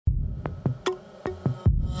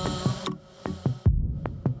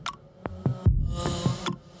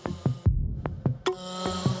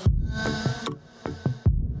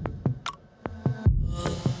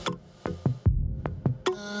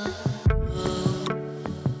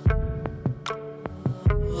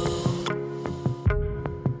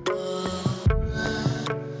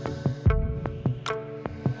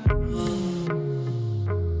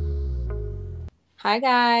Hi,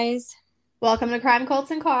 guys. Welcome to Crime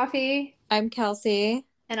Cults and Coffee. I'm Kelsey,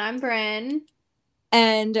 And I'm Bryn.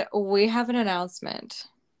 and we have an announcement.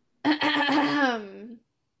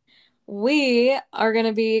 We are going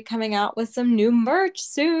to be coming out with some new merch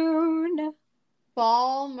soon.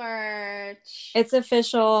 Fall merch. It's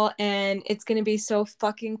official, and it's going to be so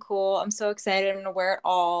fucking cool. I'm so excited. I'm going to wear it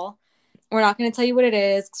all. We're not going to tell you what it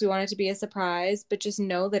is because we want it to be a surprise, but just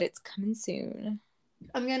know that it's coming soon.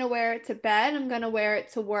 I'm gonna wear it to bed. I'm gonna wear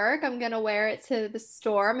it to work. I'm gonna wear it to the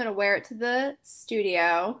store. I'm gonna wear it to the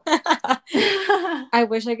studio. I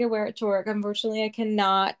wish I could wear it to work. Unfortunately, I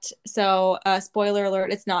cannot. So, spoiler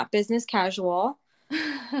alert, it's not business casual,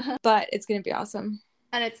 And but it's going to be awesome.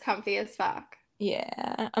 it's comfy as fuck. Yeah,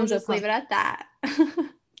 I'm We'll so just leave pumped. it at that.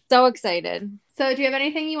 So excited. So, do you have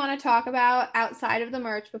anything you want to talk about outside of the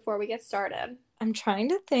merch before we get started? I'm trying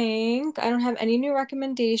to think. I don't have any new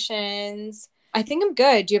recommendations. I think I'm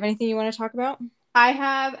good. Do you have anything you want to talk about? I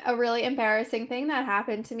have a really embarrassing thing that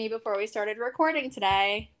happened to me before we started recording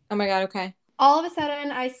today. Oh my God, okay. All of a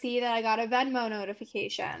sudden I see that I got a Venmo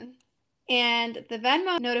notification. And the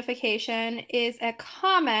Venmo notification is a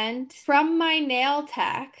comment from my nail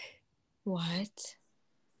tech What?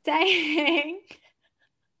 saying,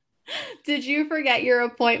 "Did you forget your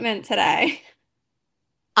appointment today?"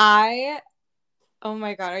 I, oh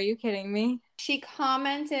my God, are you kidding me? She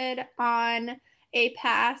commented on a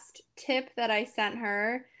past tip that I sent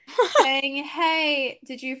her saying, "Hey,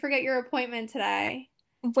 did you forget your appointment today?"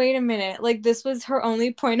 Wait a minute. Like, this was her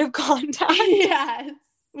only point of contact Yes.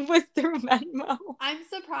 was through Venmo. I'm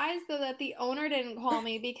surprised though that the owner didn't call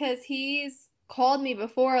me because he's called me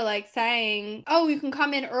before, like saying, "Oh, you can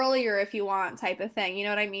come in earlier if you want," type of thing. You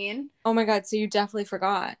know what I mean? Oh my God, so you definitely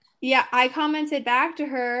forgot. Yeah, I commented back to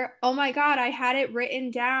her, "Oh my God, I had it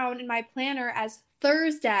written down in my planner as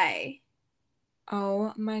Thursday."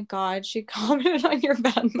 Oh my God, she commented on your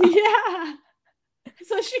Venmo. Yeah.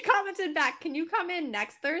 So she commented back, "Can you come in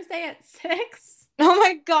next Thursday at 6?" Oh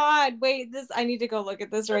my God, wait, this, I need to go look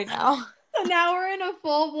at this right now. So now we're in a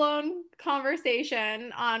full-blown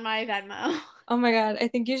conversation on my Venmo. Oh my God, I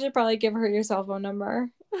think you should probably give her your cell phone number.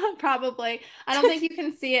 Probably. I don't think you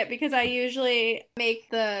can see it because I usually make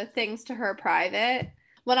the things to her private.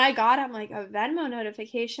 When I got, I'm like, a Venmo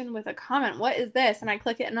notification with a comment. What is this? And I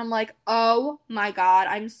click it and I'm like, oh my God,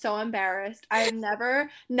 I'm so embarrassed. I have never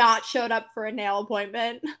not showed up for a nail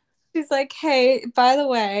appointment. She's like, hey, by the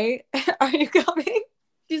way, are you coming?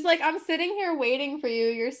 She's like, I'm sitting here waiting for you.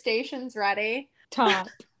 Your station's ready. Top.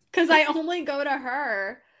 Because I only go to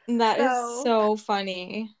her. That is So, so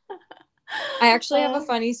funny. I actually have a uh,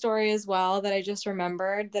 funny story as well that I just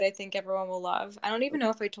remembered that I think everyone will love. I don't even know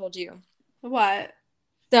if I told you. what?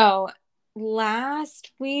 So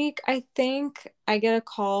last week, I think I get a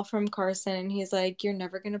call from Carson and he's like, you're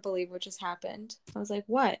never going to believe what just happened. I was like,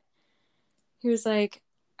 what? He was like,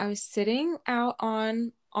 I was sitting out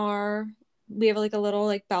on we have like a little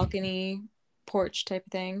like balcony porch type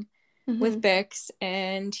thing with Hmm. Bix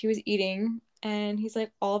and he was eating and he's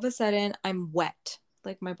like, all of a sudden I'm wet.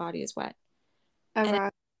 Like my body is wet. Oh, And I have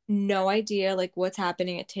God. no idea like what's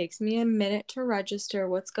happening. It takes me a minute to register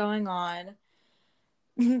what's going on.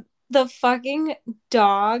 The fucking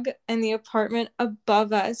dog in the apartment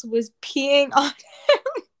above us was peeing on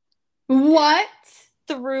What?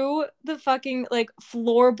 through the fucking like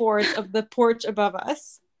floorboards of the porch above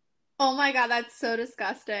us. Oh my God, that's so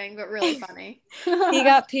disgusting, but really funny. He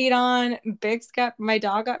got peed on. Bix got my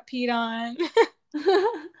dog got peed on.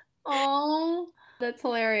 Oh, that's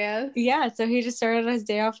hilarious. Yeah, so he just started his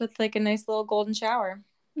day off with like a nice little golden shower.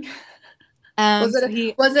 Was it So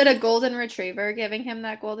he was it a golden retriever giving him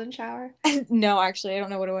that golden shower? no, actually, I don't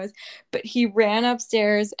know what it was, but he ran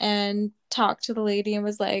upstairs and talked to the lady and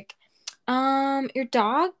was like, your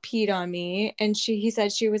dog peed on me. And he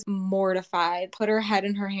said she was mortified, put her head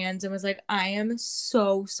in her hands and was like, I am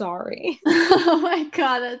so sorry. Oh my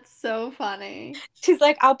God, that's so funny. She's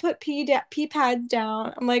like, I'll put pee pads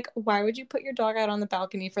down. I'm like, why would you put your dog out on the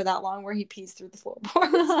balcony for that long where he pees through the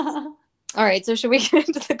floorboards? All right, so should we get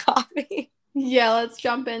into the coffee? Yeah, let's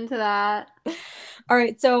jump into that. All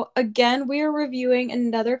right, so again, we are reviewing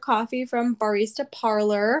another coffee from Barista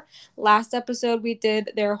Parlor. Last episode, we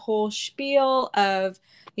did their whole spiel of,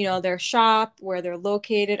 their shop, where they're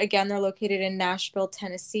located. Again, they're located in Nashville,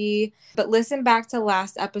 Tennessee. But listen back to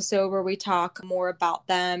last episode where we talk more about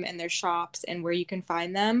them and their shops and where you can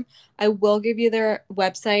find them. I will give you their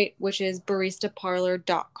website, which is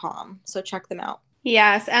baristaparlor.com. So check them out.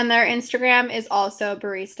 Yes, and their Instagram is also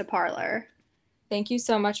Barista Parlor. Thank you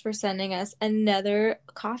so much for sending us another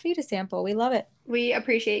coffee to sample. We love it. We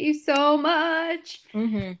appreciate you so much.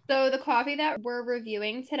 Mm-hmm. So the coffee that we're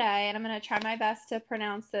reviewing today, and I'm going to try my best to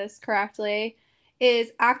pronounce this correctly,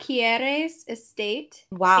 is Achieres Estate.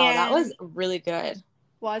 Wow, that was And really good.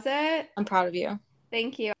 was it? I'm proud of you.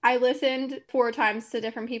 Thank you. I listened 4 times to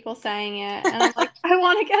different people saying it, and I'm like, I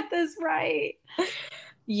want to get this right.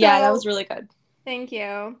 Yeah, that was So really good. thank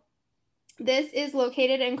you. This is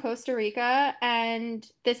located in Costa Rica, and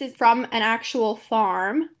this is from an actual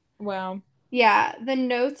farm. Wow. Yeah, the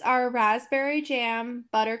notes are raspberry jam,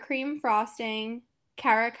 buttercream frosting,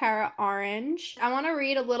 cara cara orange. I want to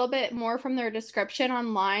read a little bit more from their description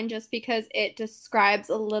online just because it describes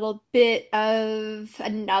a little bit of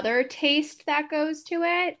another taste that goes to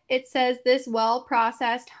it. It says this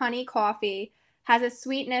well-processed honey coffee has a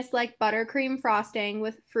sweetness like buttercream frosting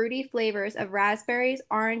with fruity flavors of raspberries,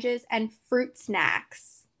 oranges, and fruit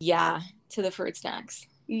snacks. Yeah, to the fruit snacks.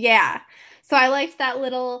 Yeah. So I liked that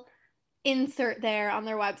little insert there on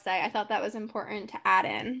their website. I thought that was important to add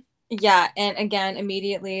in. Yeah, and again,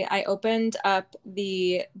 immediately I opened up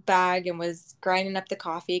the bag and was grinding up the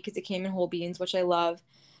coffee because it came in whole beans, which I love.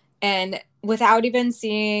 And without even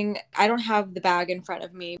seeing, I don't have the bag in front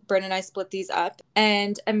of me. Bryn and I split these up.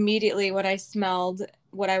 And immediately when I smelled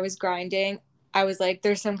what I was grinding, I was like,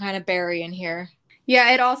 there's some kind of berry in here.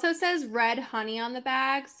 Yeah, it also says red honey on the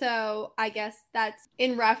bag, so I guess that's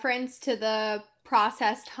in reference to the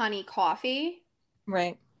processed honey coffee.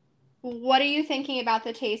 Right. What are you thinking about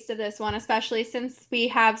the taste of this one, especially since we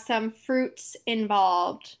have some fruits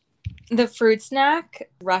involved? The fruit snack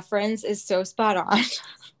reference is so spot on.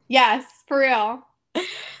 Yes, for real.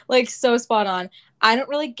 Like, so spot on. I don't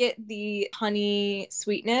really get the honey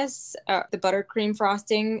sweetness, the buttercream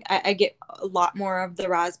frosting. I get a lot more of the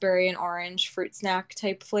raspberry and orange fruit snack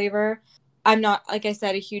type flavor. I'm not, like I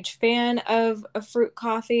said, a huge fan of a fruit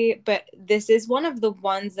coffee, but this is one of the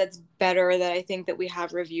ones that's better that I think that we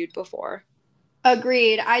have reviewed before.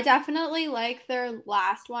 Agreed. I definitely like their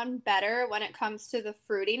last one better when it comes to the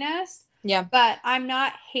fruitiness. Yeah. But I'm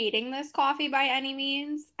not hating this coffee by any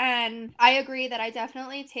means. And I agree that I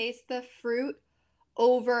definitely taste the fruit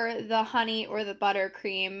over the honey or the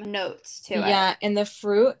buttercream notes to it. Yeah, and the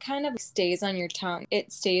fruit kind of stays on your tongue.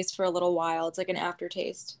 It stays for a little while. It's like an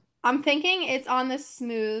aftertaste. I'm thinking it's on the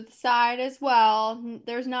smooth side as well.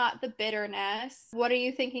 There's not the bitterness. What are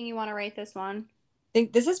you thinking you want to rate this one? I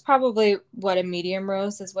think this is probably what a medium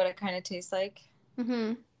roast is what it kind of tastes like.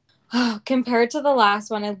 Mm-hmm. Compared to the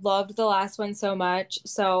last one, I loved the last one so much.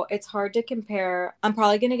 So it's hard to compare. I'm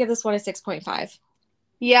probably going to give this one a 6.5.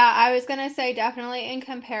 Yeah, I was gonna say definitely in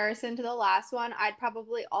comparison to the last one, I'd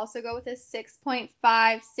probably also go with a 6.5,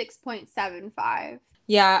 6.75.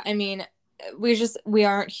 Yeah, I mean, we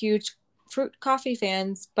aren't huge fruit coffee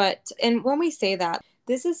fans, but and when we say that,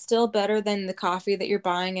 this is still better than the coffee that you're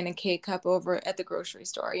buying in a K cup over at the grocery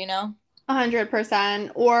store, you know?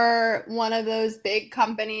 100%. Or one of those big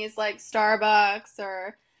companies like Starbucks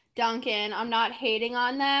or Dunkin'. I'm not hating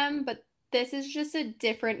on them, but this is just a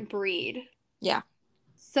different breed. Yeah.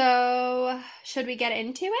 So, should we get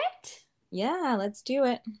into it? Yeah, let's do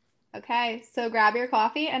it. Okay, so grab your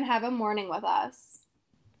coffee and have a morning with us.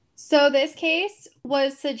 So, this case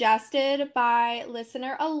was suggested by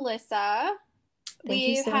listener Alyssa. Thank you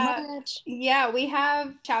We so have, much. yeah, we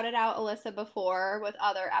have shouted out Alyssa before with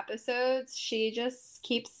other episodes. She just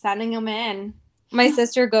keeps sending them in. My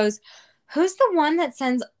sister goes, "Who's the one that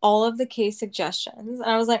sends all of the case suggestions?"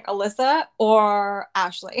 And I was like, "Alyssa or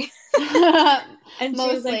Ashley?" And she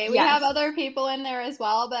was like, Mostly. We have "Yes." other people in there as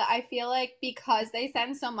well, but I feel like because they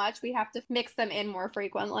send so much, we have to mix them in more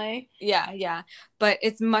frequently. Yeah, yeah. But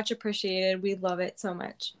it's much appreciated. We love it so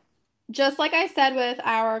much. Just like I said with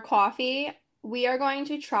our coffee, we are going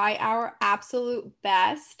to try our absolute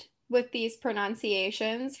best with these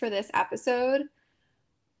pronunciations for this episode.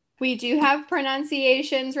 We do have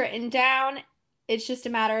pronunciations written down. It's just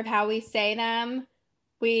a matter of how we say them.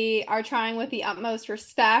 We are trying with the utmost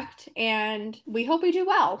respect and we hope we do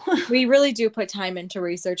well. We really do put time into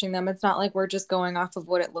researching them. It's not like we're just going off of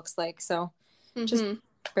what it looks like. So just Mm-hmm.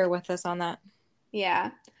 bear with us on that.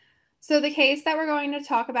 Yeah. So the case that we're going to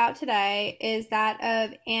talk about today is that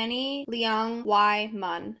of Annie Leung Y.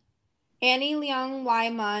 Mun. Annie Leung Y.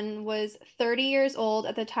 Mun was 30 years old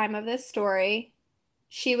at the time of this story.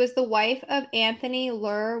 She was the wife of Anthony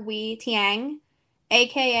Lur Wee Tiang,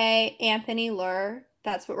 aka Anthony Lur.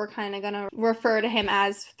 That's what we're kind of going to refer to him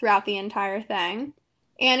as throughout the entire thing.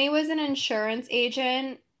 Annie was an insurance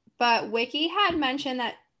agent, but Wiki had mentioned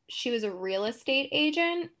that she was a real estate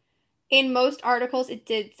agent. In most articles, it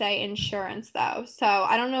did say insurance, though. So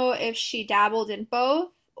I don't know if she dabbled in both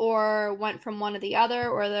or went from one to the other,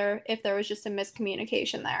 or if there was just a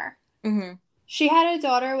miscommunication there. Mm-hmm. She had a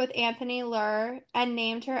daughter with Anthony Ler and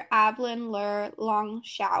named her Evelyn Ler Long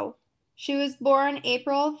Xiao. She was born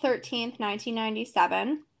April 13th,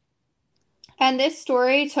 1997, and this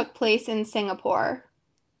story took place in Singapore.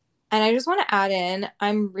 And I just want to add in,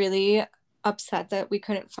 I'm really upset that we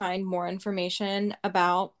couldn't find more information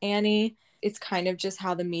about Annie. It's kind of just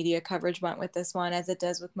how the media coverage went with this one, as it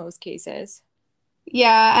does with most cases.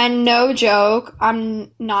 Yeah, and no joke,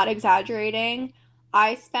 I'm not exaggerating.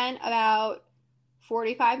 I spent about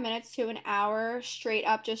 45 minutes to an hour straight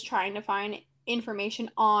up just trying to find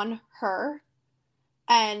information on her.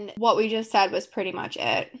 And what we just said was pretty much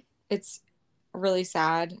it. It's really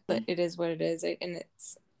sad, but it is what it is. And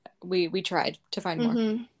we tried to find more.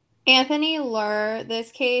 Mm-hmm. Anthony Ler,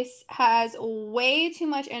 this case has way too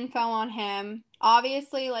much info on him.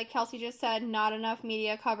 Obviously, like Kelsey just said, not enough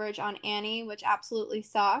media coverage on Annie, which absolutely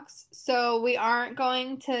sucks. So we aren't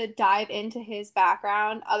going to dive into his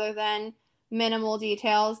background other than minimal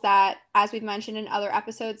details that, as we've mentioned in other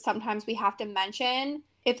episodes, sometimes we have to mention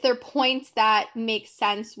if they're points that make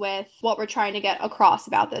sense with what we're trying to get across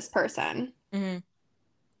about this person. Mm-hmm.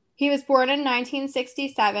 He was born in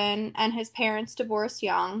 1967 and his parents divorced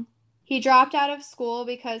young. He dropped out of school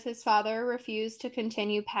because his father refused to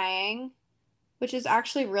continue paying, which is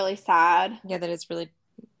actually really sad. Yeah, that is really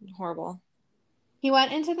horrible. He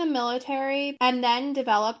went into the military and then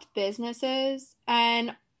developed businesses,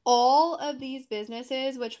 and all of these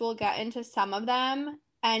businesses, which we'll get into some of them,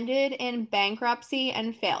 ended in bankruptcy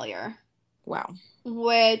and failure. Wow.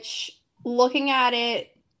 Which, looking at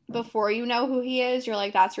it before you know who he is, you're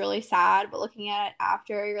like, that's really sad. But looking at it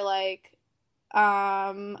after, you're like,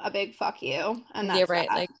 a big fuck you. And that's yeah, right.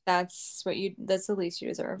 that. Like that's the least you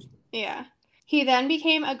deserve. Yeah. He then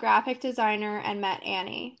became a graphic designer and met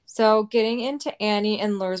Annie. So getting into Annie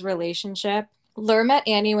and Lur's relationship, Lur met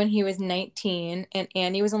Annie when he was 19 and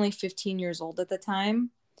Annie was only 15 years old at the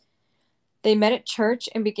time. They met at church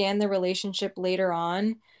and began their relationship later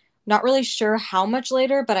on. Not really sure how much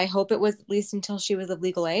later, but I hope it was at least until she was of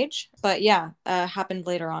legal age. But yeah, happened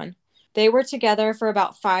later on. They were together for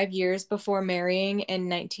about 5 years before marrying in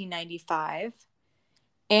 1995.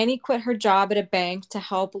 Annie quit her job at a bank to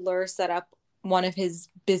help Lur set up one of his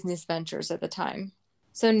business ventures at the time.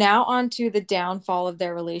 So now on to the downfall of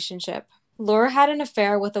their relationship. Lur had an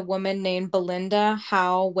affair with a woman named Belinda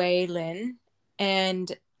Hao Wei Lin,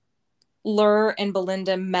 and Lur and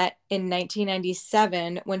Belinda met in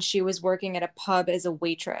 1997 when she was working at a pub as a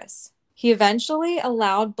waitress. He eventually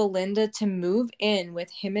allowed Belinda to move in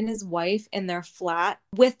with him and his wife in their flat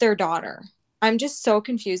with their daughter. I'm just so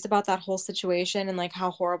confused about that whole situation and like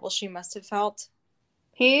how horrible she must have felt.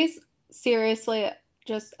 He's seriously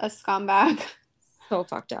just a scumbag. So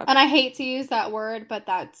fucked up. And I hate to use that word, but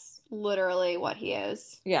that's literally what he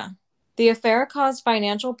is. Yeah. The affair caused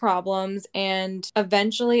financial problems and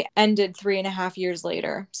eventually ended 3.5 years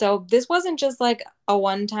later. So this wasn't just like a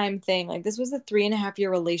one-time thing. Like this was a 3.5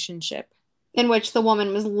 year relationship. In which the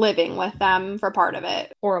woman was living with them for part of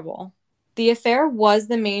it. Horrible. The affair was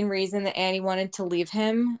the main reason that Annie wanted to leave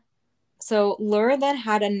him. So Lur then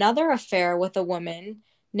had another affair with a woman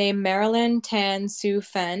named Marilyn Tan Su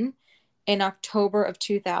Fen in October of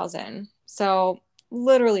 2000. So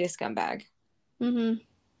literally a scumbag. Mm-hmm.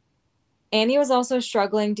 Annie was also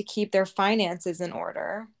struggling to keep their finances in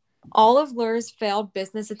order. All of Lur's failed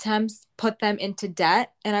business attempts put them into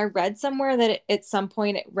debt, and I read somewhere that at some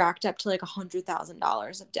point it racked up to like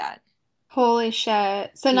 $100,000 of debt. Holy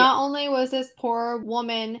shit. So Yeah. not only was this poor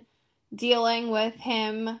woman dealing with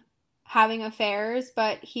him having affairs,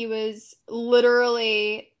 but he was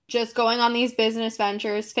literally just going on these business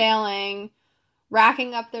ventures, failing,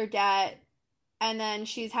 racking up their debt, and then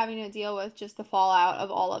she's having to deal with just the fallout of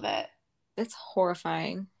all of it. It's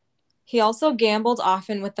horrifying. He also gambled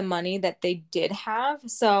often with the money that they did have.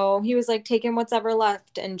 So he was like taking what's ever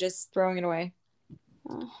left and just throwing it away.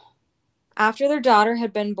 Oh. After their daughter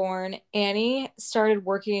had been born, Annie started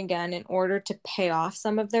working again in order to pay off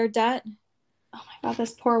some of their debt. Oh my God,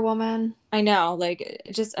 this poor woman. I know, like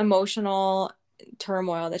just emotional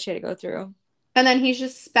turmoil that she had to go through. And then he's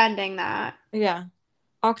just spending that. Yeah.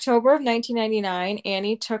 October of 1999,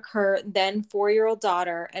 Annie took her then 4-year-old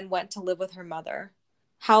daughter and went to live with her mother.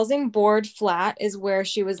 Housing Board Flat is where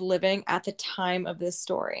she was living at the time of this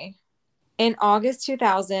story. In August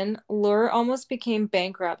 2000, Lur almost became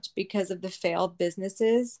bankrupt because of the failed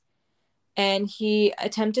businesses, and he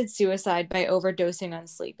attempted suicide by overdosing on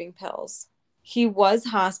sleeping pills. He was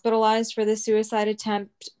hospitalized for the suicide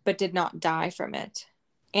attempt, but did not die from it.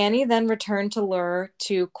 Annie then returned to Lur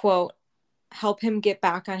to, quote, help him get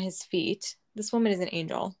back on his feet. This woman is an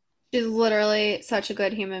angel. She's literally such a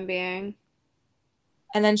good human being.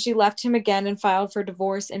 And then she left him again and filed for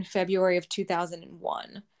divorce in February of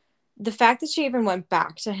 2001. The fact that she even went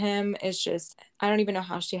back to him is just, I don't even know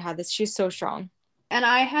how she had this. She's so strong. And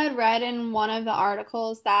I had read in one of the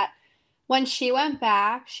articles that when she went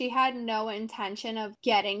back, she had no intention of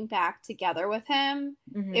getting back together with him.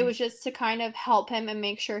 It was just to kind of help him and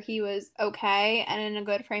make sure he was okay and in a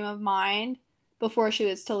good frame of mind before she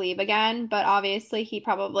was to leave again. But obviously, he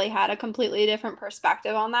probably had a completely different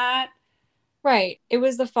perspective on that. Right. It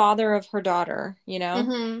was the father of her daughter, you know?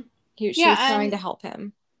 Mm-hmm. She Yeah, was trying to and help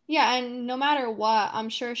him. yeah, and no matter what, I'm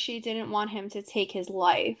sure she didn't want him to take his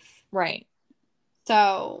life. Right.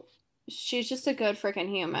 So she's just a good freaking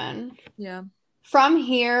human. Yeah. From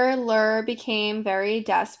here, Lur became very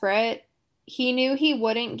desperate. He knew he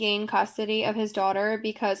wouldn't gain custody of his daughter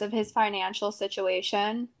because of his financial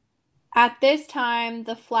situation. At this time,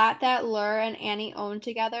 the flat that Lur and Annie owned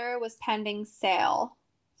together was pending sale,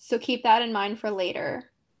 so keep that in mind for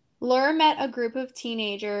later. Lur met a group of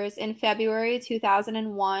teenagers in February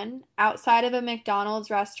 2001 outside of a McDonald's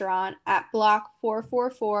restaurant at Block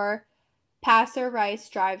 444, Passer Rice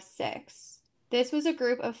Drive 6. This was a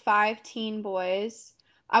group of 5 teen boys.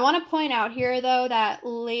 I want to point out here, though, that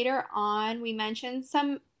later on we mentioned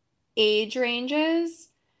some age ranges,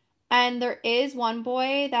 and there is one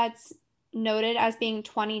boy that's noted as being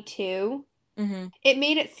 22. It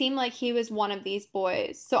made it seem like he was one of these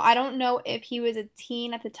boys. So I don't know if he was a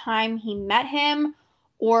teen at the time he met him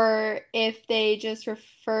or if they just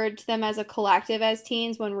referred to them as a collective as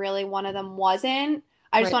teens when really one of them wasn't.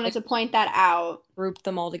 I just Right. wanted to point that out. Grouped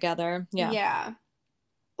them all together. Yeah. Yeah.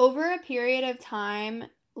 Over a period of time,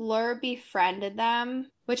 Lur befriended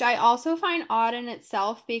them, which I also find odd in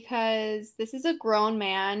itself because this is a grown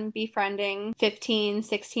man befriending 15,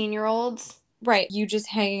 16-year-olds. Right. You just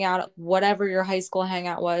hanging out at whatever your high school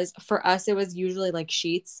hangout was. For us, it was usually like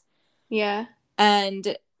Sheets. Yeah.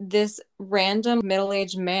 And this random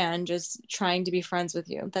middle-aged man just trying to be friends with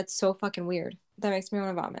you. That's so fucking weird. That makes me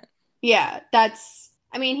want to vomit. Yeah,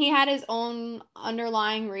 I mean, he had his own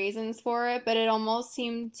underlying reasons for it, but it almost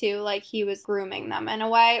seemed to like he was grooming them in a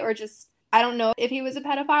way, or just, I don't know if he was a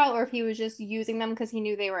pedophile or if he was just using them because he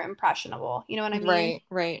knew they were impressionable. You know what I mean? Right,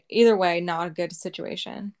 right. Either way, not a good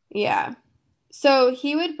situation. Yeah. So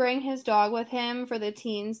he would bring his dog with him for the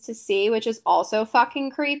teens to see, which is also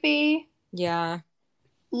fucking creepy. Yeah.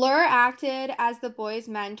 Lur acted as the boys'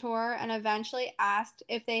 mentor and eventually asked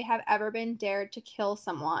if they have ever been dared to kill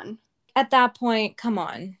someone. At that point, come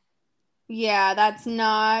on. Yeah, that's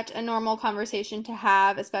not a normal conversation to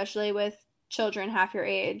have, especially with children half your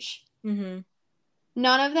age. None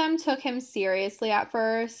of them took him seriously at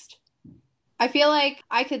first. I feel like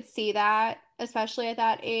I could see that, especially at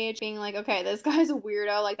that age, being like, okay, this guy's a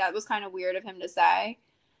weirdo. Like, that was kind of weird of him to say.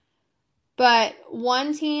 But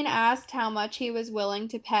one teen asked how much he was willing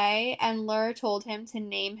to pay, and Lur told him to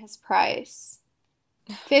name his price.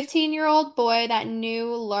 15-year-old boy that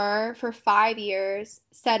knew Lur for 5 years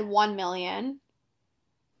said 1 million.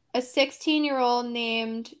 A 16-year-old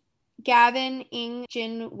named Gavin Ing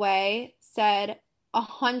Jin Wei said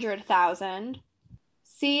 100,000.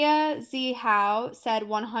 Sia Z Hao said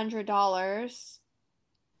 $100.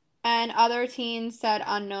 And other teens said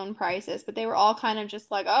unknown prices, but they were all kind of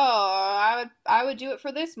just like, "Oh, I would do it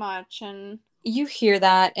for this much." And you hear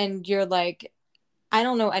that and you're like, I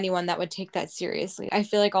don't know anyone that would take that seriously. I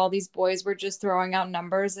feel like all these boys were just throwing out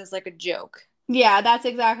numbers as like a joke. yeah, that's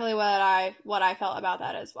exactly what I felt about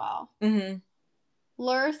that as well.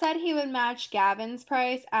 Lur said he would match Gavin's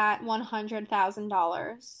price at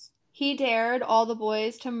 $100,000. He dared all the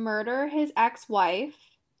boys to murder his ex-wife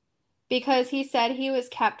because he said he was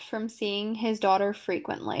kept from seeing his daughter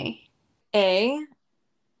frequently. A,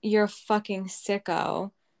 you're a fucking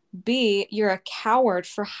sicko. B, you're a coward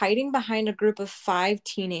for hiding behind a group of 5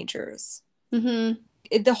 teenagers. The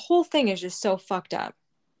whole thing is just so fucked up.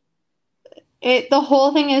 The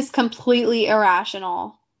whole thing is completely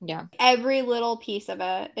irrational. Yeah. Every little piece of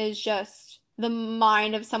it is just the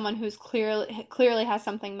mind of someone who's clearly has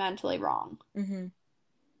something mentally wrong.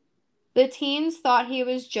 The teens thought he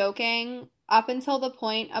was joking up until the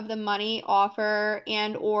point of the money offer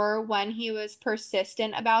and or when he was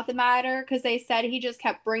persistent about the matter, because they said he just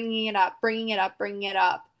kept bringing it up,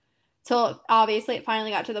 till obviously it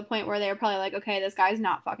finally got to the point where they were probably like, okay, this guy's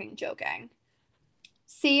not fucking joking.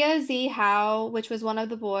 Sia Z Hao, which was one of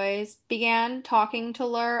the boys, began talking to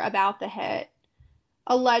Lur about the hit.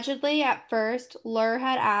 Allegedly, at first, Lur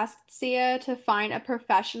had asked Sia to find a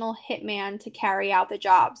professional hitman to carry out the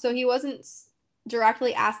job. So he wasn't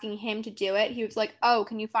directly asking him to do it, he was like, "Oh,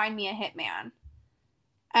 can you find me a hitman?"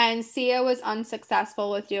 And Sia was unsuccessful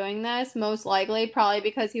with doing this, most likely probably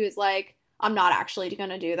because he was like, "I'm not actually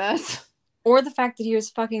gonna do this." Or the fact that he was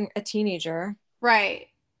fucking a teenager. Right.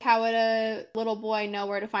 How would a little boy know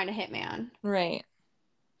where to find a hitman? Right.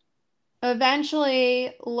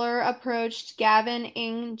 Eventually, Lur approached Gavin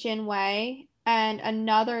Ing Jinwei and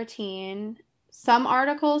another teen. Some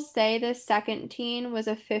articles say this second teen was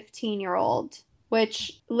a 15-year-old,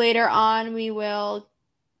 which later on we will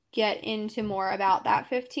get into more about that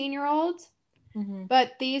 15-year-old. Mm-hmm.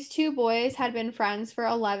 But these two boys had been friends for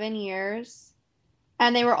 11 years,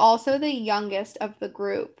 and they were also the youngest of the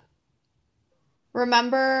group.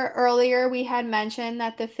 Remember earlier we had mentioned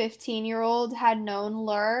that the 15-year-old had known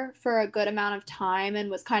Lur for a good amount of time and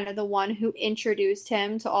was kind of the one who introduced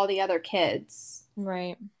him to all the other kids.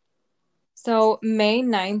 Right. So, May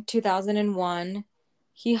 9th, 2001,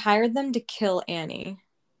 he hired them to kill Annie.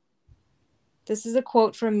 This is a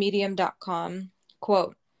quote from medium.com.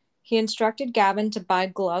 Quote, he instructed Gavin to buy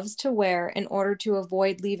gloves to wear in order to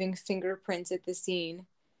avoid leaving fingerprints at the scene.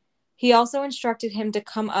 He also instructed him to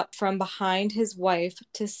come up from behind his wife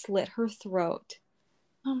to slit her throat.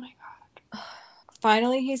 Oh my God.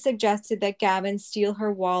 Finally, he suggested that Gavin steal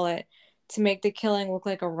her wallet to make the killing look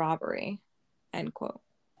like a robbery. End quote.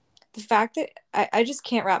 The fact that I just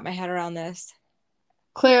can't wrap my head around this.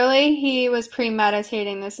 Clearly, he was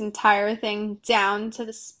premeditating this entire thing down to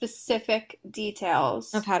the specific Of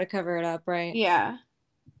details. how to cover it up, right? Yeah.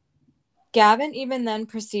 Gavin even then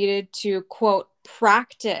proceeded to, quote,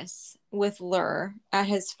 practice with Lur at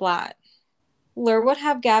his flat. Lur would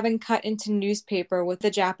have Gavin cut into newspaper with a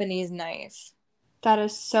Japanese knife. That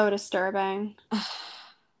is so disturbing.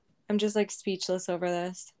 I'm just like speechless over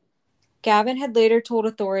this. Gavin had later told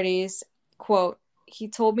authorities, quote, he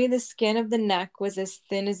told me the skin of the neck was as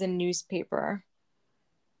thin as a newspaper.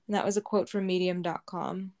 And that was a quote from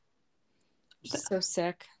medium.com. So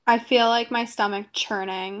sick. I feel like my stomach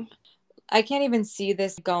churning. I can't even see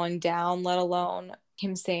this going down, let alone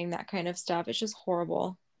him saying that kind of stuff. It's just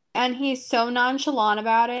horrible. And he's so nonchalant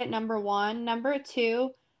about it, number one. Number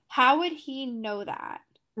two, how would he know that?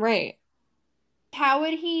 Right. How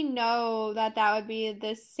would he know that that would be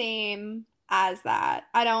the same as that?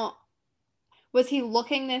 I don't. Was he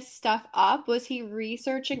looking this stuff up? Was he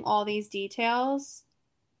researching all these details?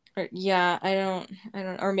 Yeah, I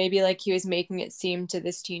don't, or maybe like he was making it seem to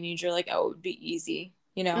this teenager like, oh, it would be easy,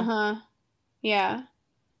 you Uh know? huh. Yeah.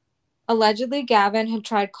 Allegedly, Gavin had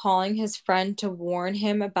tried calling his friend to warn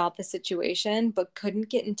him about the situation, but couldn't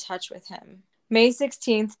get in touch with him. May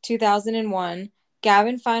 16th, 2001,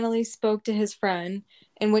 Gavin finally spoke to his friend,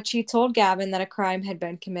 in which he told Gavin that a crime had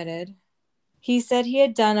been committed. He said he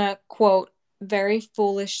had done a, quote, very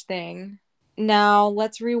foolish thing. Now,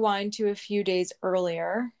 let's rewind to a few days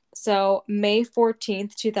earlier. So, May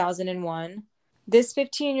 14th, 2001, this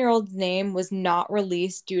 15-year-old's name was not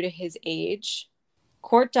released due to his age.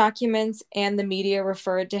 Court documents and the media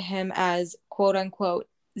referred to him as quote unquote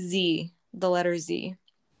Z, the letter Z.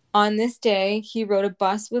 On this day, he rode a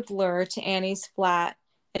bus with Lur to Annie's flat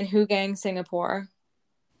in Hugang, Singapore.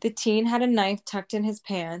 The teen had a knife tucked in his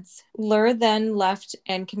pants. Lur then left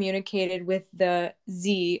and communicated with the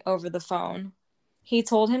Z over the phone. He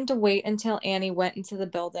told him to wait until Annie went into the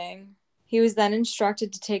building. He was then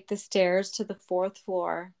instructed to take the stairs to the fourth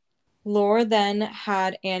floor. Lur then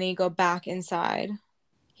had Annie go back inside.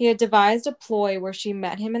 He had devised a ploy where she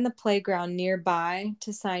met him in the playground nearby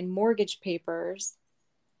to sign mortgage papers.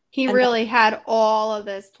 He And really had all of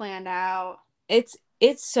this planned out. it's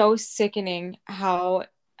so sickening how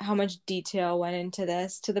much detail went into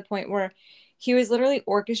this, to the point where he was literally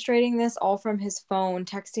orchestrating this all from his phone,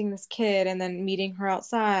 texting this kid and then meeting her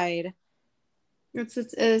outside.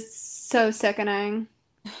 It's so sickening.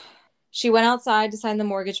 She went outside to sign the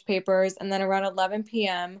mortgage papers, and then around 11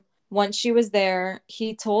 p.m., once she was there,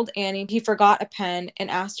 he told Annie he forgot a pen and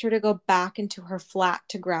asked her to go back into her flat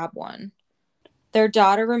to grab one. Their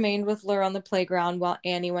daughter remained with Lur on the playground while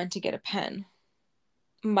Annie went to get a pen.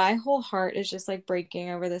 My whole heart is just like breaking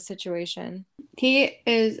over this situation. He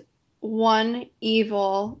is one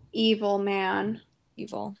evil, evil man.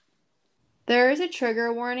 Evil. There is a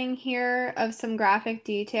trigger warning here of some graphic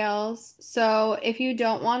details, so if you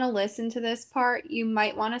don't want to listen to this part, you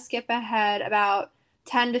might want to skip ahead about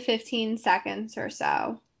 10 to 15 seconds or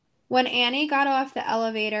so. When Annie got off the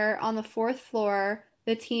elevator on the fourth floor,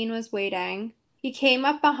 the teen was waiting. He came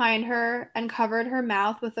up behind her and covered her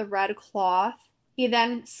mouth with a red cloth. He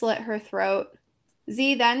then slit her throat.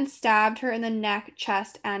 Z then stabbed her in the neck,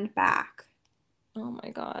 chest, and back. Oh my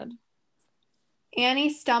God. Annie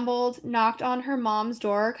stumbled, knocked on her mom's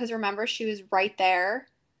door, because remember, she was right there,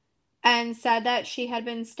 and said that she had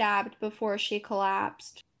been stabbed before she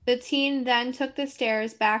collapsed. The teen then took the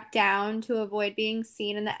stairs back down to avoid being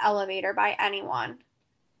seen in the elevator by anyone.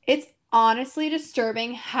 It's honestly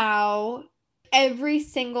disturbing how every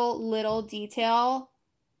single little detail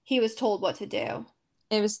he was told what to do.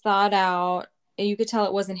 It was thought out. You could tell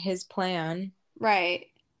it wasn't his plan. Right.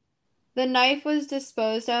 The knife was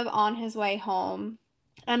disposed of on his way home.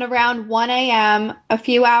 And around 1 a.m., a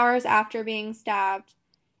few hours after being stabbed,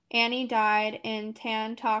 Annie died in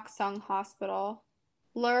Tan Tock Sung Hospital.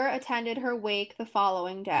 Lur attended her wake the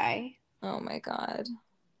following day. Oh my God.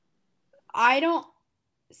 I don't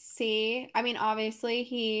I mean,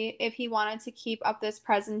 obviously, if he wanted to keep up this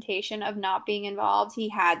presentation of not being involved, he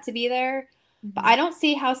had to be there. But Mhm. I don't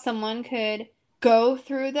see how someone could go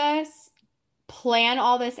through this, plan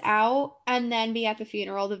all this out, and then be at the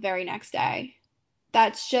funeral the very next day.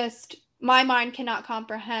 That's just, my mind cannot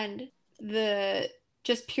comprehend the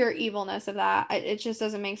just pure evilness of that. It just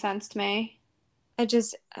doesn't make sense to me. I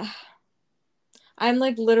just, I'm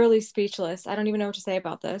like literally speechless. I don't even know what to say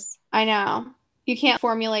about this. I know. You can't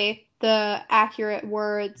formulate the accurate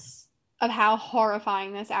words of how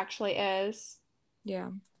horrifying this actually is. Yeah.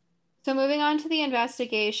 So, moving on to the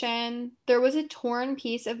investigation, there was a torn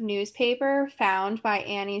piece of newspaper found by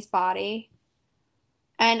Annie's body.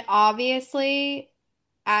 And obviously,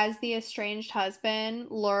 as the estranged husband,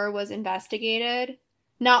 Lur was investigated.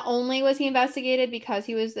 Not only was he investigated because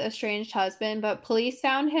he was the estranged husband, but police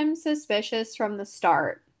found him suspicious from the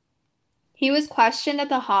start. He was questioned at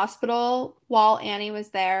the hospital while Annie was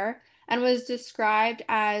there and was described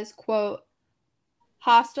as, quote,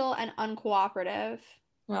 hostile and uncooperative.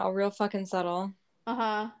 Wow, real fucking subtle.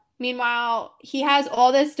 Uh-huh. Meanwhile, he has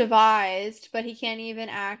all this devised, but he can't even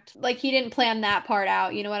act like he didn't plan that part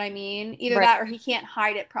out. You know what I mean? Either Right. that or he can't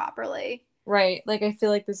hide it properly. Right. Like I feel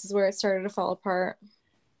like this is where it started to fall apart.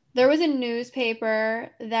 There was a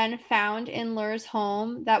newspaper then found in Lur's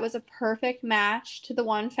home that was a perfect match to the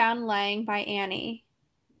one found laying by Annie,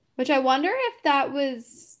 which I wonder if that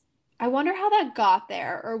was, I wonder how that got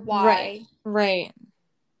there or Right. why. Right.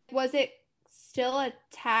 Was it still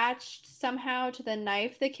attached somehow to the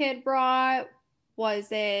knife the kid brought?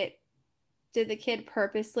 Was it, did the kid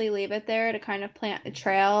purposely leave it there to kind of plant the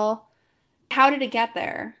trail? How did it get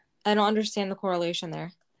there? I don't understand the correlation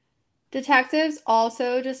there. Detectives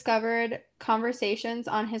also discovered conversations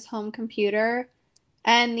on his home computer,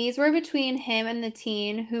 and these were between him and the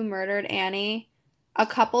teen who murdered Annie a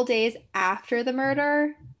couple days after the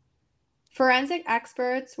murder. Forensic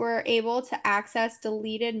experts were able to access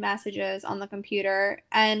deleted messages on the computer,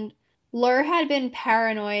 and Lur had been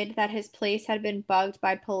paranoid that his place had been bugged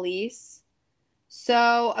by police.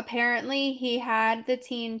 So apparently, he had the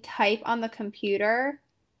teen type on the computer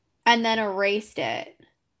and then erased it,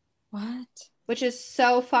 What? which is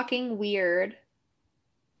so fucking weird. He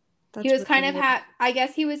That's was really kind of weird. I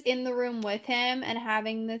guess he was in the room with him and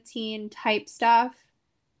having the teen type stuff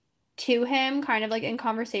to him, kind of like in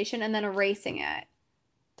conversation, and then erasing it.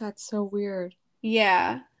 That's so weird.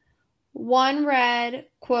 Yeah. One read,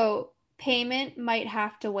 quote, payment might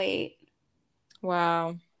have to wait.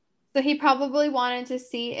 Wow. So he probably wanted to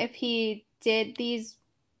see if he did these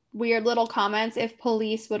weird little comments, if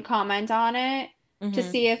police would comment on it to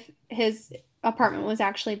Mm-hmm. see if his apartment was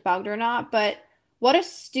actually bugged or not. But what a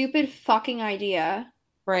stupid fucking idea.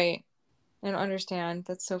 Right. I don't understand.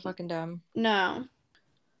 That's so fucking dumb. No.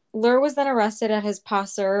 Lur was then arrested at his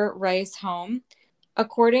Pasir Rice home.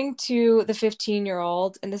 According to the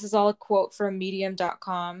 15-year-old, and this is all a quote from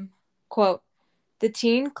medium.com, quote, the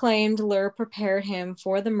teen claimed Lur prepared him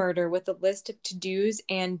for the murder with a list of to-dos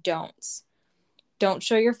and don'ts. Don't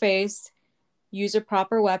show your face, use a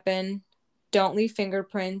proper weapon, don't leave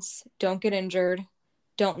fingerprints, don't get injured,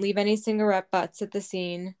 don't leave any cigarette butts at the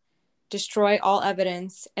scene, destroy all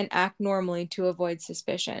evidence, and act normally to avoid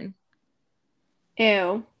suspicion.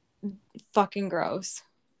 Ew. Fucking gross.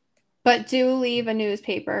 But do leave a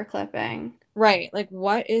newspaper clipping. Right. Like,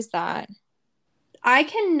 what is that? I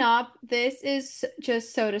cannot, this is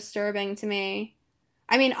just so disturbing to me.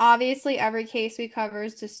 I mean, obviously, every case we cover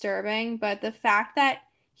is disturbing, but the fact that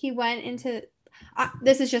he went into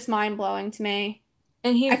this is just mind blowing to me.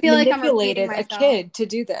 And he I feel like I'm repeating manipulated a myself. kid to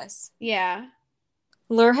do this. Yeah.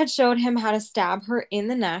 Lur had showed him how to stab her in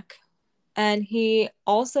the neck. And he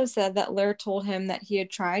also said that Lur told him that he had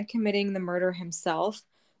tried committing the murder himself,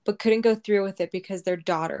 but couldn't go through with it because their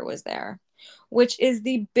daughter was there, which is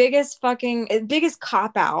the biggest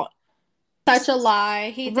cop out. Such a lie.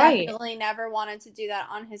 He Right. definitely never wanted to do that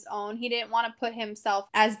on his own. He didn't want to put himself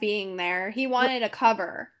as being there. He wanted a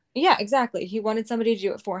cover. Yeah, exactly. He wanted somebody to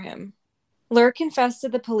do it for him. Lur confessed to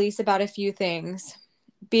the police about a few things.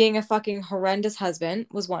 Being a fucking horrendous husband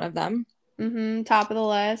was one of them. Mm-hmm. Top of the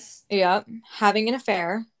list. Yep. Having an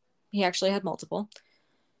affair. He actually had multiple.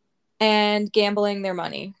 And gambling their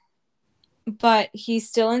money. But he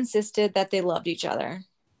still insisted that they loved each other.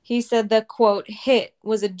 He said the quote hit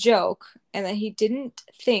was a joke and that he didn't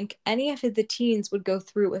think any of the teens would go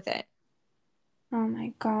through with it. Oh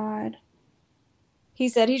my God. He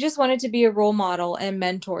said he just wanted to be a role model and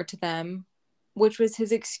mentor to them, which was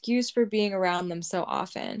his excuse for being around them so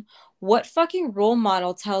often. What fucking role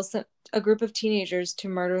model tells a group of teenagers to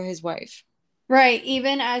murder his wife? Right.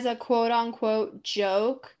 Even as a quote unquote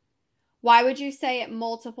joke, why would you say it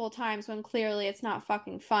multiple times when clearly it's not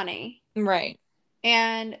fucking funny? Right.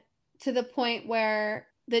 And to the point where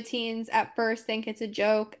the teens at first think it's a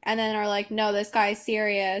joke and then are like, no, this guy's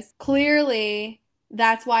serious. Clearly,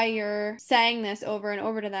 that's why you're saying this over and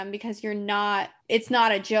over to them because it's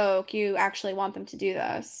not a joke. You actually want them to do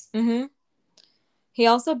this. Mm-hmm. He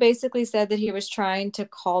also basically said that he was trying to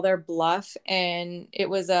call their bluff and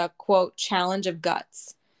it was a quote challenge of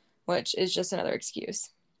guts, which is just another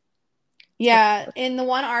excuse. Yeah, in the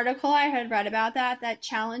one article I had read about that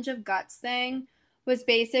challenge of guts thing was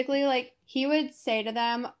basically like he would say to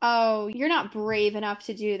them, "Oh, you're not brave enough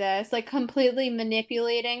to do this," like completely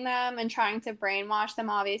manipulating them and trying to brainwash them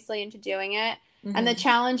obviously into doing it. And the Mm-hmm.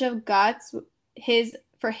 challenge of guts his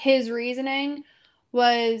reasoning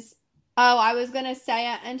was, "Oh, I was going to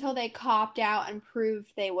say it until they copped out and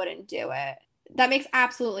proved they wouldn't do it." That makes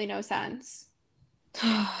absolutely no sense.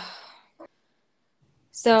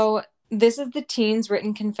 So this is the teen's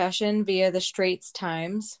written confession via the Straits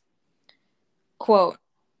Times. Quote,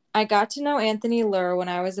 I got to know Anthony Lur when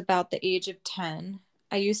I was about the age of 10.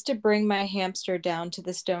 I used to bring my hamster down to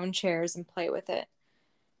the stone chairs and play with it.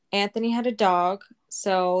 Anthony had a dog,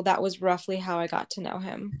 so that was roughly how I got to know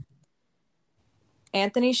him.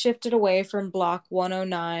 Anthony shifted away from Block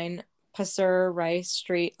 109, Pasir Rice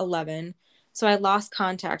Street 11, so I lost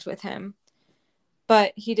contact with him.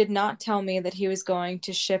 But he did not tell me that he was going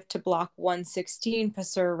to shift to Block 116,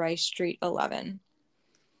 Pasir Rice Street 11.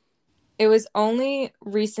 It was only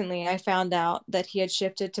recently I found out that he had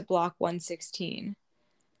shifted to Block 116.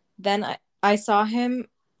 Then I saw him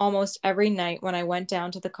almost every night when I went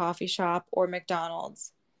down to the coffee shop or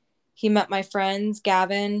McDonald's. He met my friends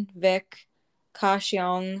Gavin, Vic, Ka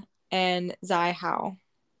Xiong, and Zai Hao.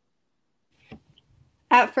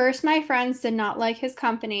 At first, my friends did not like his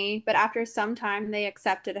company, but after some time, they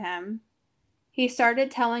accepted him. He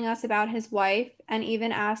started telling us about his wife and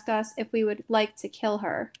even asked us if we would like to kill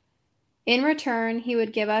her. In return, he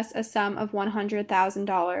would give us a sum of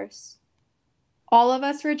 $100,000. All of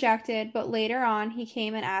us rejected, but later on, he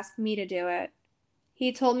came and asked me to do it.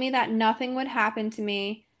 He told me that nothing would happen to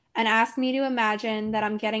me and asked me to imagine that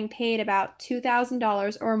I'm getting paid about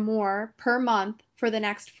 $2,000 or more per month for the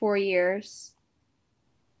next 4 years.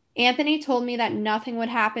 Anthony told me that nothing would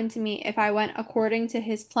happen to me if I went according to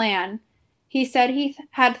his plan. He said he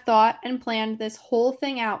had thought and planned this whole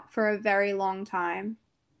thing out for a very long time.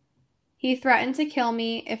 He threatened to kill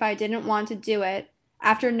me if I didn't want to do it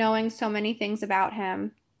after knowing so many things about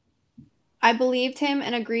him. I believed him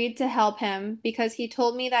and agreed to help him because he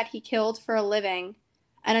told me that he killed for a living,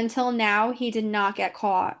 and until now he did not get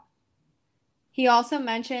caught. He also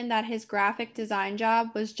mentioned that his graphic design job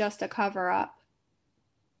was just a cover up.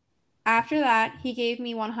 After that, he gave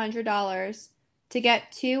me $100 to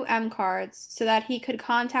get 2 M cards so that he could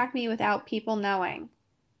contact me without people knowing.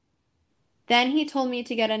 Then he told me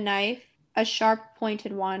to get a knife, a sharp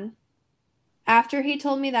pointed one. After he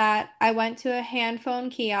told me that, I went to a hand phone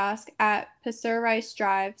kiosk at Pasir Rice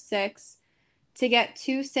Drive 6 to get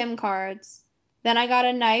 2 SIM cards. Then I got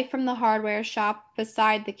a knife from the hardware shop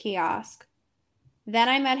beside the kiosk. Then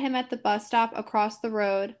I met him at the bus stop across the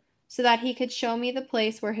road so that he could show me the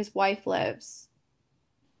place where his wife lives.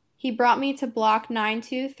 He brought me to Block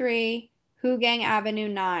 923, Hugang Avenue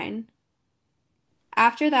 9.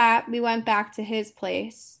 After that, we went back to his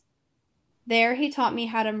place. There, he taught me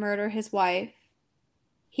how to murder his wife.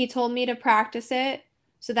 He told me to practice it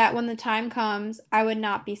so that when the time comes, I would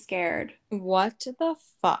not be scared. What the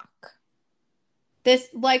fuck? This,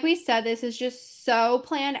 like we said, this is just so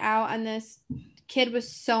planned out, and this kid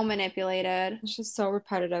was so manipulated. It's just so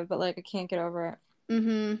repetitive, but like I can't get over it.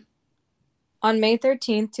 Mm-hmm. On May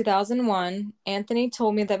 13th, 2001, Anthony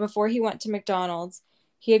told me that before he went to McDonald's,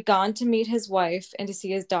 he had gone to meet his wife and to see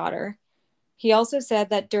his daughter. He also said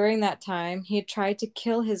that during that time, he had tried to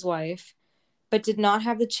kill his wife, but did not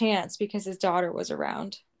have the chance because his daughter was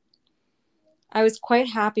around. I was quite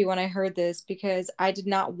happy when I heard this because I did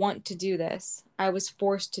not want to do this. I was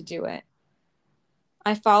forced to do it.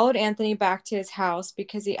 I followed Anthony back to his house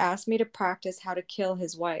because he asked me to practice how to kill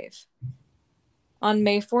his wife. On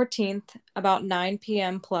May 14th, about 9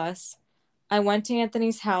 p.m. plus, I went to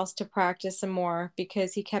Anthony's house to practice some more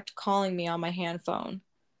because he kept calling me on my hand phone.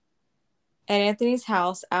 At Anthony's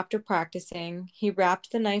house, after practicing, he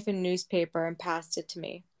wrapped the knife in newspaper and passed it to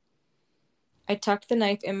me. I tucked the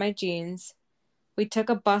knife in my jeans. We took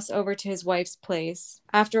a bus over to his wife's place.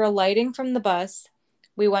 After alighting from the bus,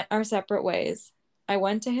 we went our separate ways. I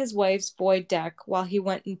went to his wife's void deck while he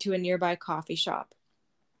went into a nearby coffee shop.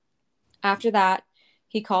 After that,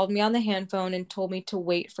 he called me on the hand phone and told me to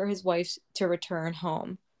wait for his wife to return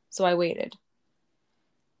home, so I waited.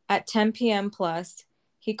 At 10 p.m. plus,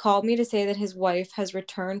 he called me to say that his wife has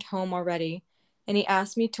returned home already, and he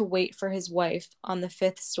asked me to wait for his wife on the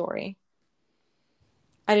 5th story.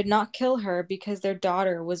 I did not kill her because their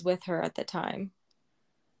daughter was with her at the time.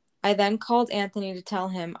 I then called Anthony to tell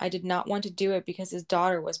him I did not want to do it because his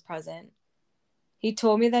daughter was present. He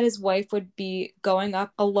told me that his wife would be going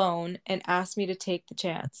up alone and asked me to take the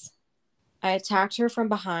chance. I attacked her from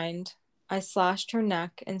behind. I slashed her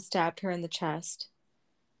neck and stabbed her in the chest.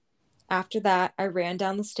 After that, I ran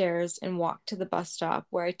down the stairs and walked to the bus stop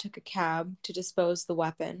where I took a cab to dispose the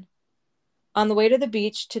weapon. On the way to the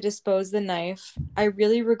beach to dispose the knife, I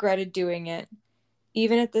really regretted doing it,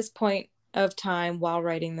 even at this point of time while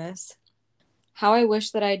writing this. How I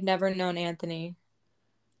wish that I had never known Anthony.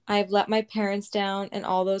 I have let my parents down and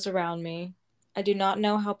all those around me. I do not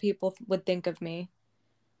know how people would think of me.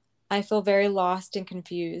 I feel very lost and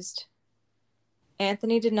confused.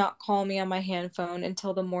 Anthony did not call me on my hand phone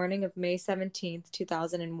until the morning of May 17th,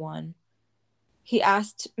 2001. He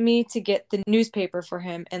asked me to get the newspaper for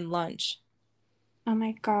him and lunch. Oh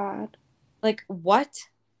my God. Like, what?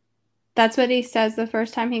 That's what he says the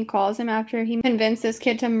first time he calls him after he convinced this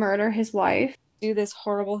kid to murder his wife. Do this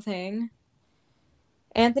horrible thing.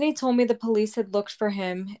 Anthony told me the police had looked for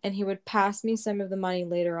him and he would pass me some of the money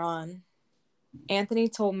later on. Anthony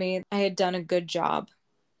told me I had done a good job.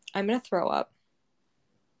 I'm gonna throw up.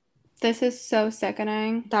 This is so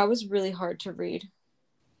sickening. That was really hard to read.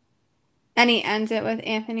 And he ends it with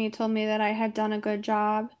Anthony told me that I had done a good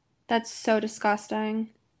job. That's so disgusting.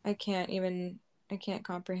 I can't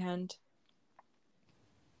comprehend.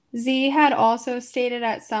 Z had also stated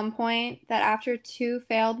at some point that after 2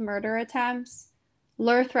 failed murder attempts,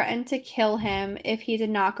 Lur threatened to kill him if he did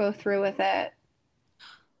not go through with it.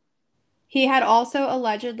 He had also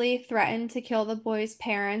allegedly threatened to kill the boy's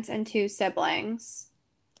parents and 2 siblings.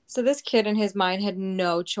 So this kid in his mind had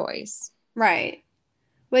no choice. Right.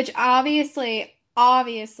 Which obviously,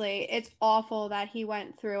 it's awful that he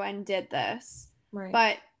went through and did this. Right.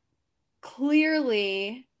 But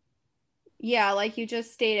clearly, yeah, like you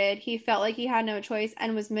just stated, he felt like he had no choice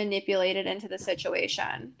and was manipulated into the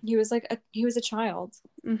situation. He was a child.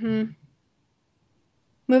 Mm-hmm.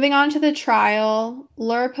 Moving on to the trial,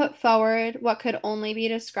 Lur put forward what could only be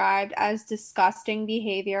described as disgusting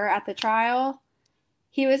behavior at the trial.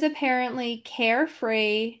 He was apparently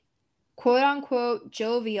carefree, quote unquote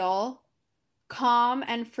jovial, calm,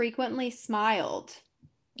 and frequently smiled.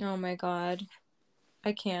 Oh my God.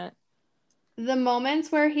 I can't. The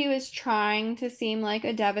moments where he was trying to seem like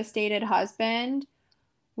a devastated husband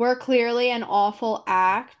were clearly an awful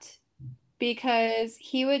act because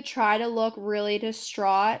he would try to look really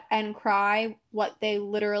distraught and cry what they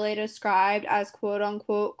literally described as quote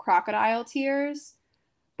unquote crocodile tears.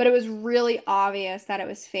 But it was really obvious that it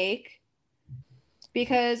was fake.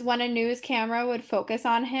 Because when a news camera would focus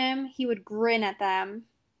on him, he would grin at them.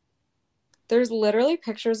 There's literally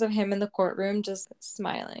pictures of him in the courtroom just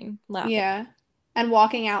smiling, laughing. Yeah. And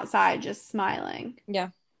walking outside just smiling. Yeah.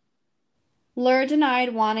 Lur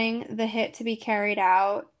denied wanting the hit to be carried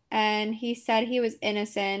out, and he said he was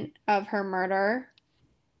innocent of her murder.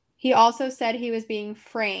 He also said he was being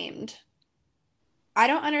framed. I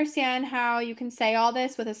don't understand how you can say all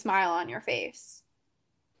this with a smile on your face.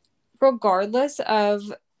 Regardless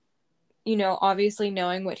of, obviously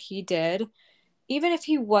knowing what he did, even if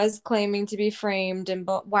he was claiming to be framed,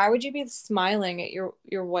 but why would you be smiling at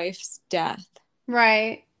your wife's death?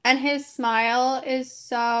 Right. And his smile is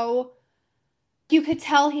so, you could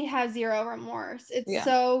tell he has zero remorse. It's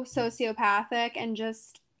so sociopathic and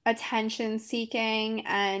just attention seeking,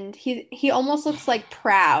 and he almost looks like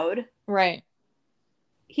proud. Right.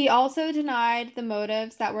 He also denied the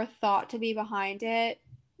motives that were thought to be behind it.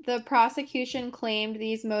 The prosecution claimed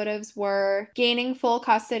these motives were gaining full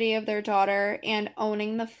custody of their daughter and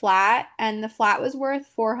owning the flat, and the flat was worth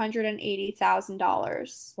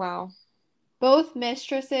 $480,000. Wow. Both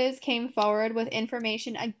mistresses came forward with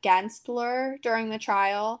information against Lur during the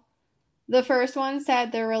trial. The first one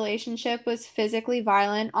said their relationship was physically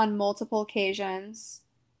violent on multiple occasions.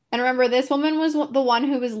 And remember, this woman was the one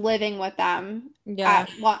who was living with them Yeah.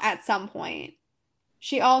 at some point.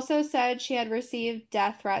 She also said she had received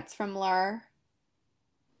death threats from Lur.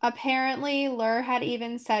 Apparently, Lur had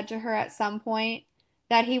even said to her at some point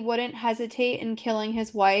that he wouldn't hesitate in killing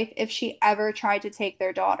his wife if she ever tried to take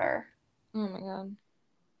their daughter. Oh my God.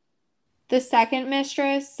 The second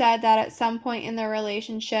mistress said that at some point in their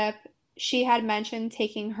relationship, she had mentioned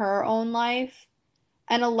taking her own life.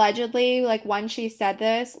 And allegedly, like when she said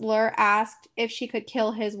this, Lur asked if she could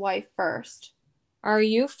kill his wife first. Are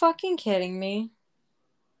you fucking kidding me?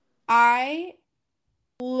 I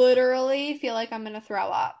literally feel like I'm gonna throw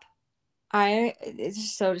up. It's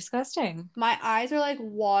just so disgusting. My eyes are like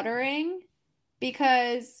watering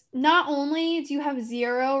because not only do you have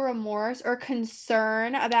zero remorse or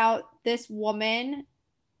concern about this woman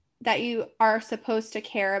that you are supposed to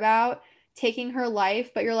care about taking her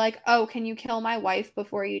life, but you're like, oh, can you kill my wife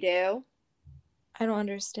before you do? I don't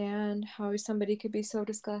understand how somebody could be so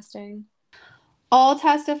disgusting. All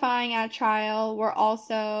testifying at trial were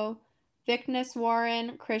also Vicness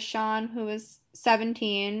Warren Krishan, who was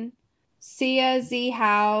 17, Sia Z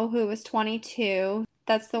Hao, who was 22.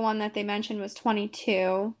 That's the one that they mentioned was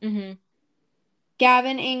 22. Mm-hmm.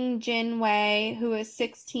 Gavin Ing Jin Wei, who was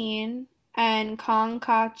 16, and Kong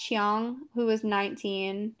Ka Chiang, who was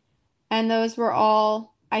 19. And those were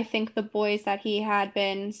all, I think, the boys that he had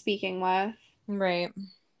been speaking with. Right.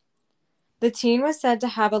 The teen was said to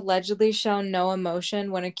have allegedly shown no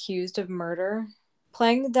emotion when accused of murder.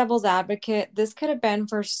 Playing the devil's advocate, this could have been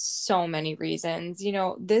for so many reasons. You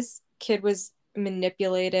know, this kid was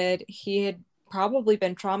manipulated. He had probably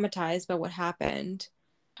been traumatized by what happened.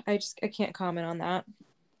 I can't comment on that.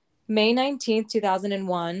 May 19th,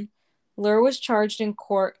 2001, Lur was charged in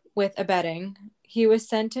court with abetting. He was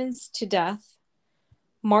sentenced to death.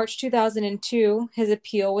 March 2002, his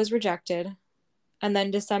appeal was rejected. And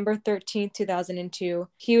then December 13th, 2002,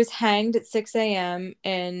 he was hanged at 6 a.m.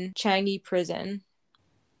 in Changi prison.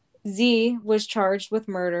 Z was charged with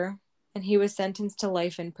murder, and he was sentenced to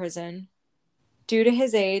life in prison. Due to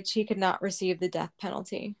his age, he could not receive the death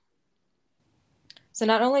penalty. So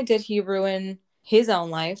not only did he ruin his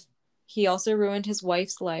own life, he also ruined his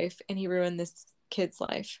wife's life, and he ruined this kid's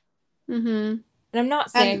life. Mm-hmm. And I'm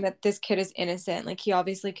not saying that this kid is innocent. Like, he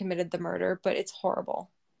obviously committed the murder, but it's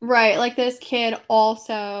horrible. Right, like this kid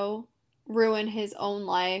also ruined his own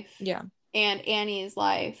life. Yeah. And Annie's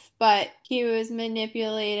life, but he was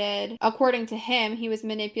manipulated. According to him, he was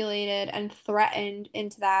manipulated and threatened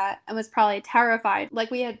into that and was probably terrified. Like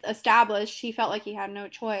we had established, he felt like he had no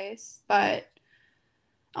choice. But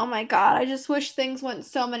oh my God, I just wish things went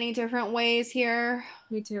so many different ways here.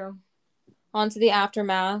 Me too. On to the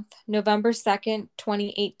aftermath. November 2nd,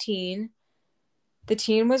 2018. The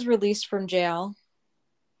teen was released from jail.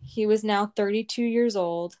 He was now 32 years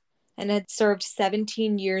old and had served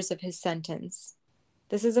 17 years of his sentence.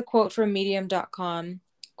 This is a quote from medium.com.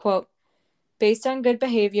 Quote, based on good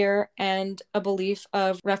behavior and a belief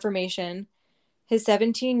of reformation, his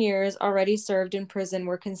 17 years already served in prison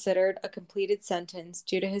were considered a completed sentence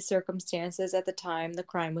due to his circumstances at the time the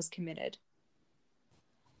crime was committed.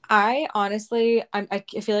 I honestly, I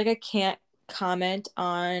feel like I can't comment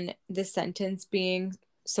on this sentence being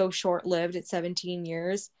so short-lived at 17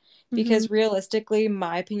 years because realistically,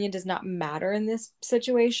 my opinion does not matter in this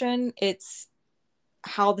situation. It's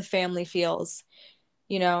how the family feels,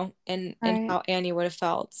 you know, and how Annie would have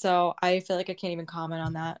felt. So I feel like I can't even comment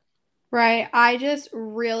on that. Right. I just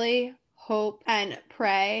really hope and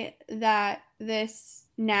pray that this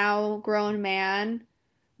now grown man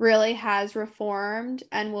really has reformed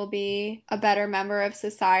and will be a better member of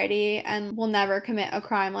society and will never commit a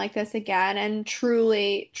crime like this again and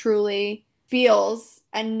truly, truly feels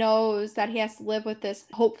and knows that he has to live with this,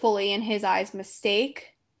 hopefully, in his eyes, mistake,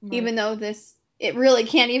 even though it really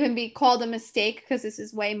can't even be called a mistake because this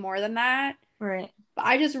is way more than that. Right. But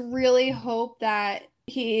I just really hope that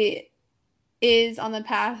he is on the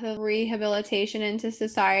path of rehabilitation into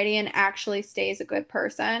society and actually stays a good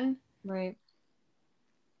person. Right.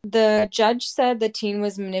 The judge said the teen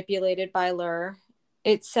was manipulated by Lur.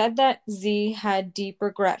 It said that Z had deep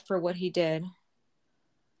regret for what he did,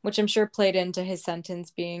 which I'm sure played into his sentence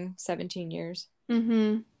being 17 years.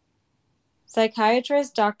 Mm-hmm.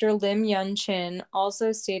 Psychiatrist Dr. Lim Yun Chin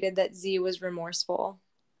also stated that Z was remorseful.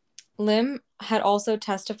 Lim had also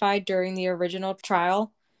testified during the original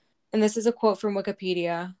trial, and this is a quote from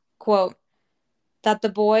Wikipedia, quote, that the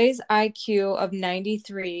boy's IQ of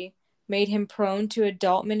 93 made him prone to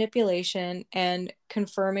adult manipulation and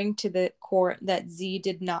confirming to the court that Z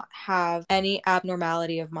did not have any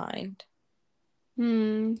abnormality of mind.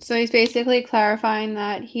 So he's basically clarifying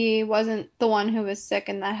that he wasn't the one who was sick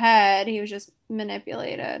in the head. He was just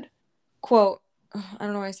manipulated. Quote, I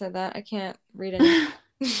don't know why I said that. I can't read anything.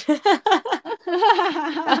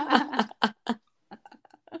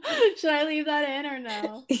 Should I leave that in or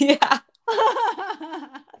no? Yeah.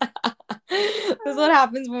 This is what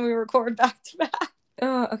happens when we record back to back.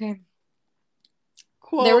 Oh, okay.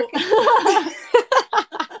 Quote.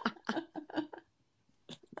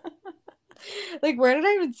 Like, where did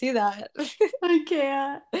I even see that? I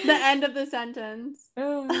can't. The end of the sentence.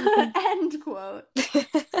 Oh. End quote.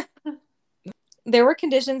 There were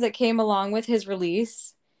conditions that came along with his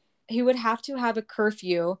release. He would have to have a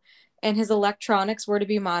curfew, and his electronics were to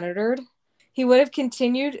be monitored. He would have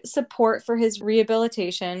continued support for his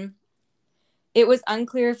rehabilitation. It was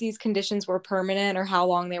unclear if these conditions were permanent or how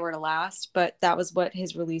long they were to last, but that was what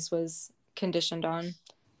his release was conditioned on.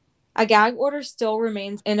 A gag order still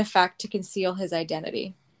remains in effect to conceal his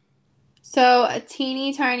identity. So, a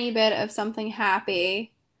teeny tiny bit of something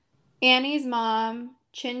happy. Annie's mom,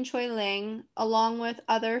 Chin Choi Ling, along with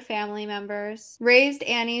other family members, raised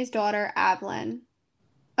Annie's daughter, Avalyn.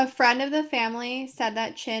 A friend of the family said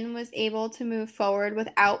that Chin was able to move forward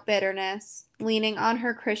without bitterness, leaning on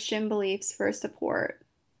her Christian beliefs for support.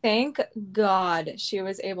 Thank God she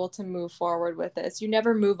was able to move forward with this. You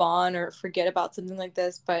never move on or forget about something like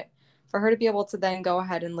this, but for her to be able to then go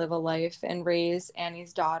ahead and live a life and raise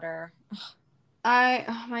Annie's daughter.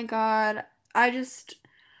 Oh my God.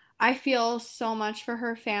 I feel so much for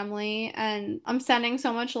her family, and I'm sending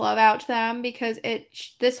so much love out to them because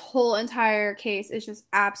this whole entire case is just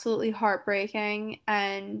absolutely heartbreaking,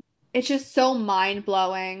 and it's just so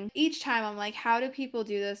mind-blowing. Each time I'm like, how do people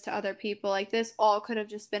do this to other people? Like, this all could have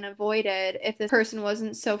just been avoided if this person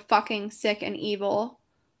wasn't so fucking sick and evil.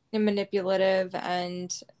 And manipulative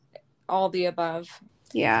and all the above.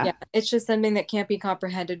 Yeah. It's just something that can't be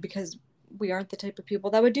comprehended because we aren't the type of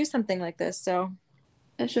people that would do something like this, so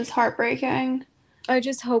it's just heartbreaking. I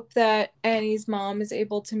just hope that Annie's mom is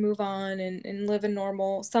able to move on and live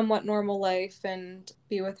a somewhat normal life and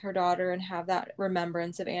be with her daughter and have that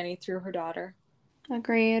remembrance of Annie through her daughter.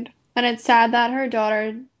 Agreed. And it's sad that her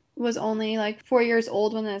daughter was only like 4 years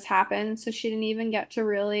old when this happened, so she didn't even get to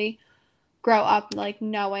really grow up like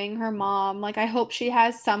knowing her mom. Like, I hope she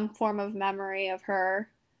has some form of memory of her.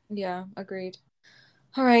 Yeah, agreed.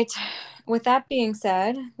 All right. With that being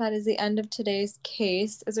said, that is the end of today's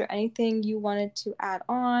case. Is there anything you wanted to add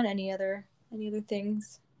on? Any other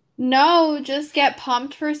things? No, just get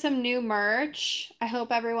pumped for some new merch. I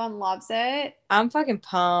hope everyone loves it. I'm fucking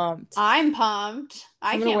pumped. I'm pumped.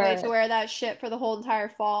 I can't wait to wear that shit for the whole entire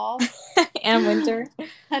fall. And winter.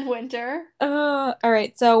 And winter. All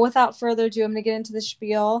right. So without further ado, I'm going to get into the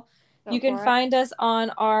spiel. You can find us on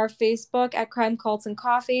our Facebook at Crime Cults and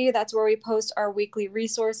Coffee. That's where we post our weekly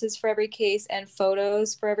resources for every case and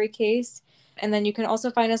photos for every case. And then you can also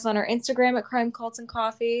find us on our Instagram at Crime Cults and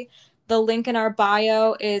Coffee. The link in our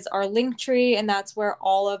bio is our link tree, and that's where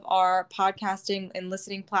all of our podcasting and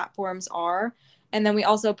listening platforms are. And then we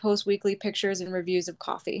also post weekly pictures and reviews of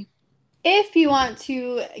coffee. If you want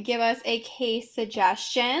to give us a case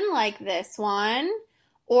suggestion like this one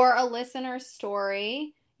or a listener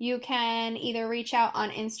story, you can either reach out on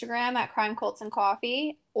Instagram at Crime Cults and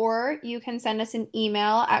Coffee, or you can send us an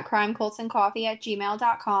email at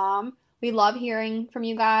crimecultsandcoffee@gmail.com. We love hearing from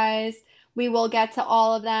you guys. We will get to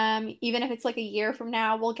all of them. Even if it's like a year from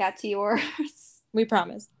now, we'll get to yours. We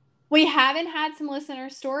promise. We haven't had some listener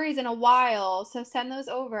stories in a while, so send those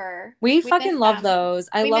over. We fucking love those.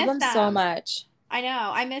 I love them so much. I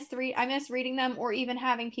know. I miss reading them or even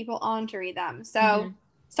having people on to read them. So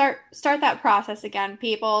start that process again,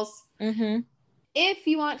 peoples. If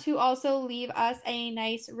you want to also leave us a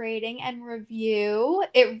nice rating and review,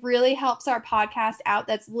 it really helps our podcast out.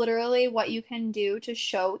 That's literally what you can do to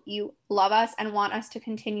show you love us and want us to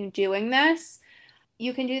continue doing this.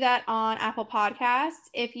 You can do that on Apple Podcasts.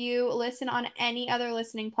 If you listen on any other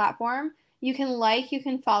listening platform, you can you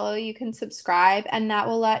can follow, you can subscribe, and that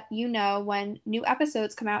will let you know when new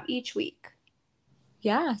episodes come out each week.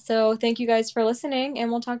 Yeah, so thank you guys for listening,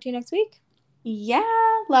 and we'll talk to you next week. Yeah,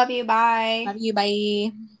 love you. Bye. Love you.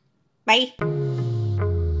 Bye. Bye.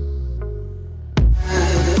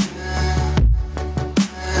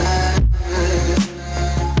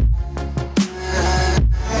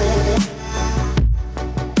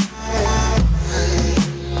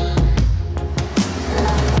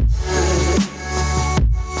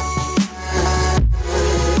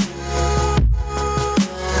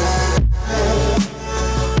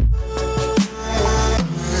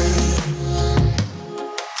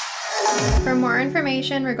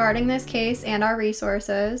 information regarding this case and our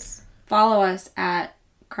resources, follow us at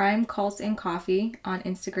Crime Cults and Coffee on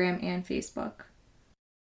Instagram and Facebook.